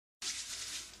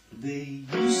They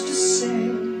used to say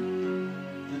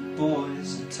that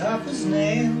boys are tough as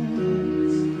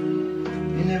nails.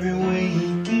 In every way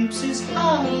he keeps his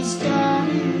heart as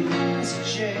guard as a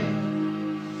jail.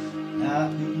 Now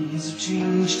things have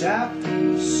changed, I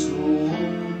feel so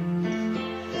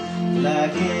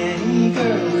like any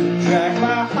girl could drag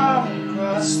my heart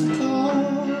across the course.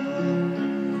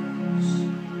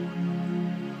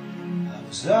 I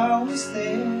was always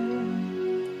there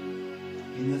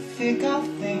in the thick of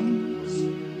things.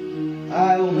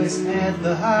 I always had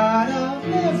the heart of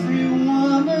every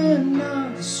woman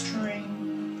on the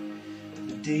string.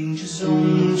 The danger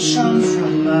zone shone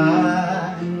from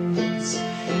my eyes.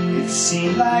 It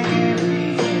seemed like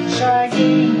every inch I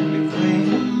gained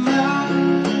became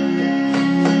mine.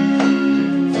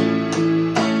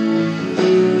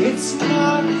 It's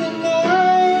not the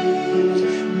night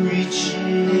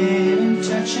reaching in and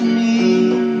touching me.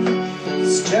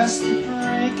 It's just the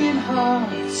breaking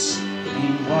hearts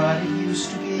ain't what it used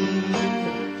to be.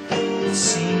 It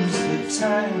seems that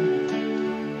time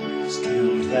has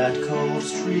killed that cold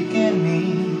streak in me.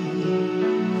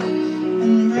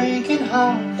 And breaking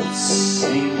hearts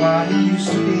ain't what it used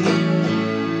to be.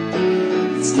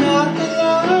 It's not the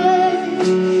light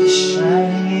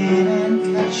shining in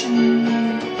and catching me.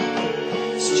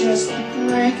 It's just the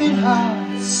breaking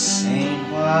hearts ain't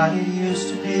what it used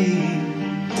to be.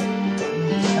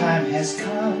 Time has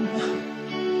come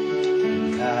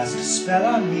and cast a spell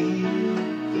on me,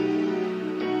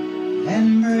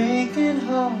 and breaking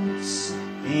hearts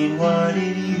ain't what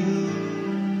it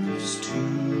used to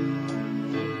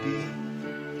be.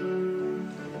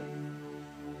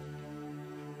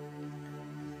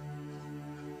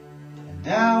 And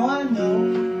now I know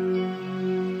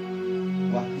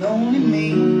what lonely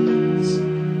means.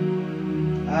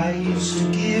 I used to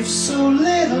give so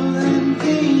little and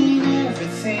gain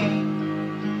everything.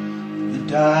 The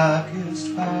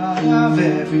darkest part of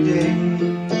every day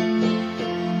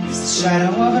is the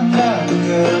shadow of another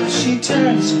girl as she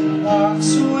turns and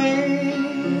walks away.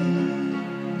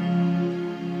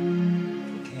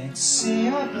 Can't say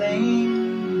I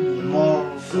blame them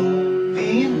all for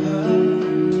being hurt.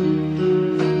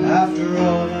 After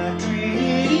all, I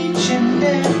treated each and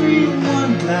every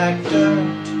one like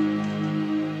dirt.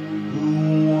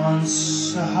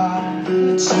 Once a heart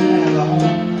that's never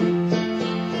home,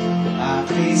 I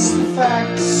face the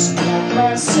facts and lock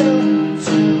myself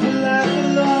into a life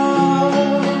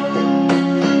alone.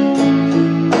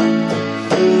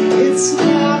 It's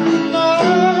not the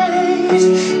night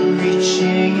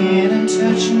reaching in and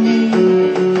touching me.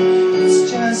 It's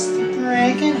just the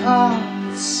breaking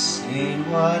hearts ain't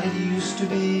what it used to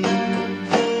be.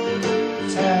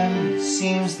 Time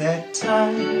seems that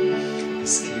time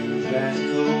has killed that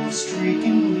gold streak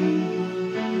in me.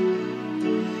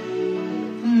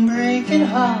 And breaking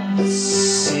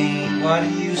hearts ain't what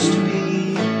it used to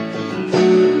be.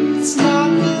 It's not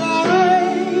the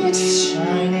light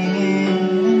shining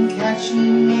in and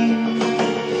catching me.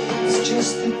 It's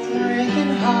just that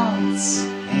breaking hearts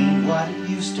ain't what it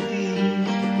used to be.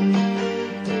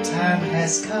 The time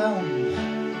has come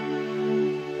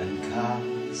and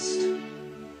cast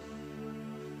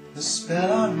a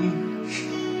spell on me.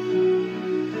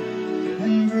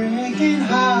 And breaking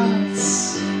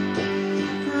hearts,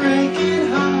 breaking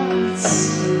hearts,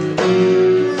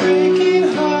 breaking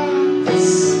hearts,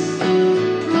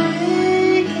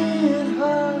 breaking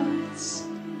hearts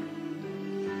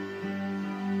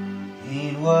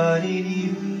ain't what it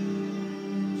used